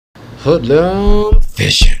Hoodlym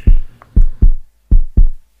fishing.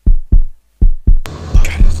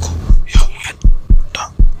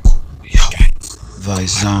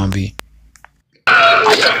 Vice zombie.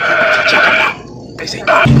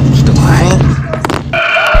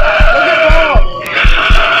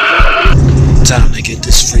 Time to get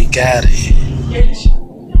this freak out of here.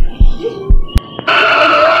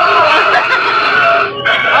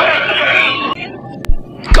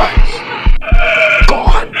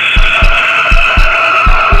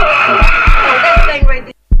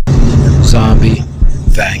 Zombie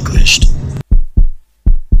vanquished.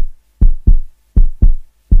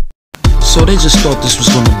 So they just thought this was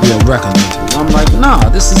gonna be a record label. I'm like, nah,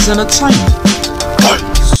 this is entertainment.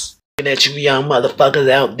 Looking at you young motherfuckers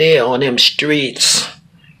out there on them streets.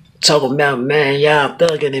 Talking about, man, y'all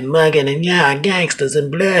thugging and mugging and y'all gangsters and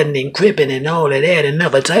blooding and cripping and all of that and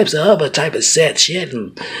other type of set shit.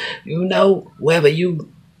 And, you know, whether you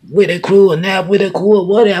with a crew or not with a crew or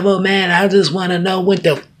whatever, man, I just want to know what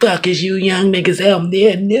the fuck is you young niggas out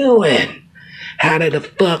there doing? How did the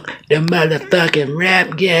fuck the motherfucking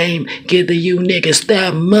rap game get to you niggas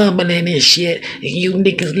stop mumbling and shit and you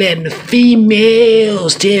niggas letting the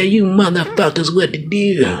females tell you motherfuckers what to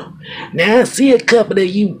do? Now I see a couple of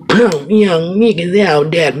you punk young niggas out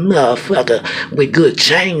that motherfucker with good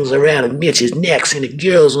chains around the bitches' necks and the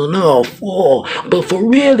girls on all four. But for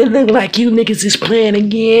real, it look like you niggas is playing a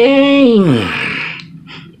game.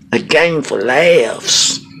 A game for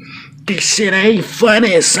laughs. This shit ain't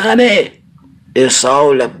funny, sonny. It's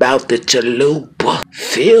all about the chalupa.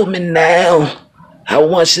 Feel me now? I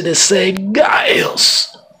want you to say, guys.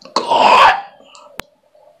 God.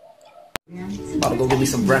 About to go get me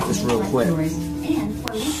some breakfast real quick. And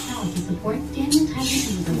for least talent to support Daniel Tiger's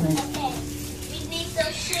user list. We need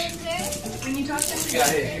some sugar. When you talk to them,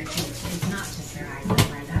 it's not just their eyes that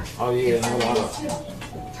light up. Oh yeah, hold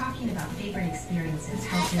on. Talking about favorite experiences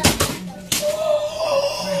helps you.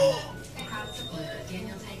 Proud supporter of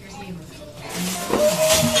Daniel Tiger's neighborhood.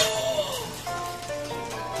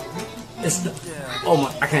 It's the, oh my,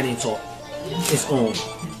 I can't even talk. It's on.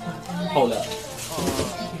 Hold up.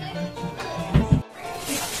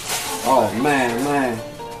 Oh man.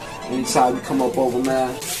 Anytime you come up over,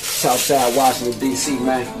 man, Southside Washington, D.C.,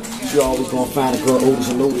 man, you always gonna find a good oodles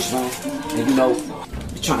and noodles, man. And you know,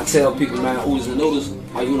 you're trying to tell people, man, oodles and noodles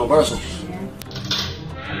are universal.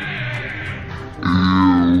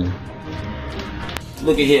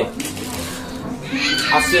 Look at here.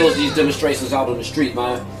 I sell these demonstrations out on the street,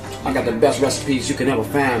 man. I got the best recipes you can ever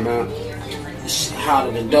find, man. This shit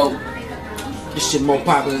hotter than dope. This shit more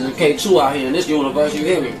popular than K2 out here in this universe, you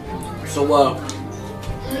hear me? So,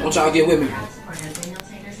 don't y'all get with me.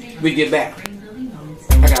 We get back.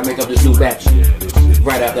 I gotta make up this new batch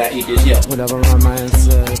right after I eat this here. Whatever my mind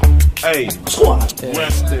said. Hey, squad.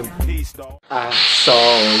 rest in peace, dog. I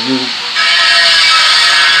saw you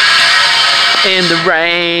in the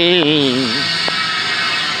rain.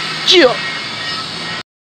 Yeah.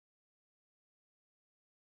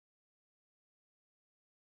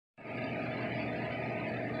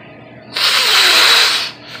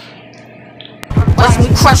 Watch me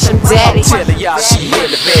crush him, daddy. Tellin' y'all she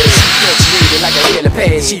really bad. She catch me like a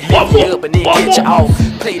helipad. She lift you up and then get you off.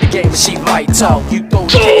 Play the game and she might talk. You throw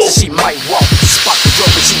the cash and she might walk. Spot the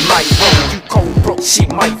drug and she might roll. You cold broke, she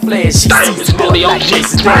might flash. She sees money like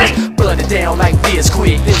this and that. Blood it down like this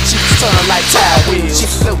quick. Then she turn like tire wheels. She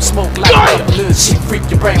float smoke like bubblers. She freak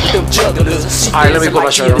your brain with them jugglers. She dancing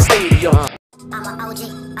like she in the stadium. I'm a OG,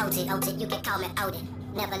 you can call me Odin.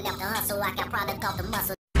 Never left the hustle like I product off the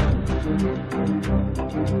muscle.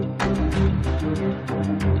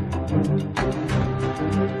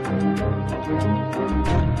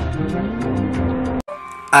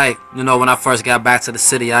 Hey, you know, when I first got back to the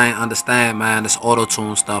city, I ain't understand, man, this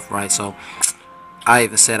auto-tune stuff, right? So I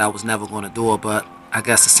even said I was never going to do it, but I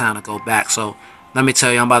guess it's time to go back. So let me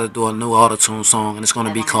tell you, I'm about to do a new auto-tune song, and it's going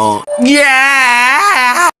to be called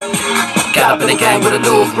Yeah! Got up in the game with a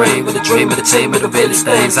new brain, with a dream, with a team, with the realest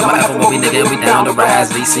things. I'm a F-1 nigga, we down to rise.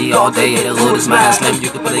 DC all day, and the hood is mine. Slim, you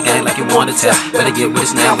can play the game like you want to tell. Better get with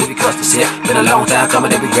us now, we because this hit. Been a long time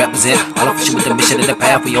coming and we represent. All of you with the mission and the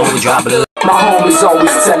path, we always drop blood. My homies always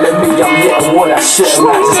telling me I'm getting what I shouldn't.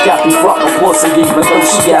 I just got through fucking pussy, even though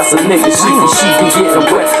she got some niggas. She be getting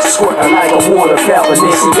wet, squirting like a water fountain.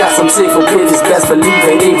 And she got some tickle bitches, best believe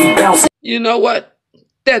it, they be bouncing. You know what?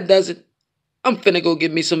 That does it. I'm finna go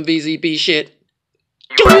get me some VZB shit.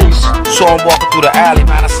 So I'm walking through the alley,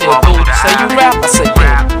 man. I see a dude. He say, you rap? I say,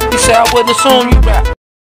 yeah. He said, I wouldn't assume you rap.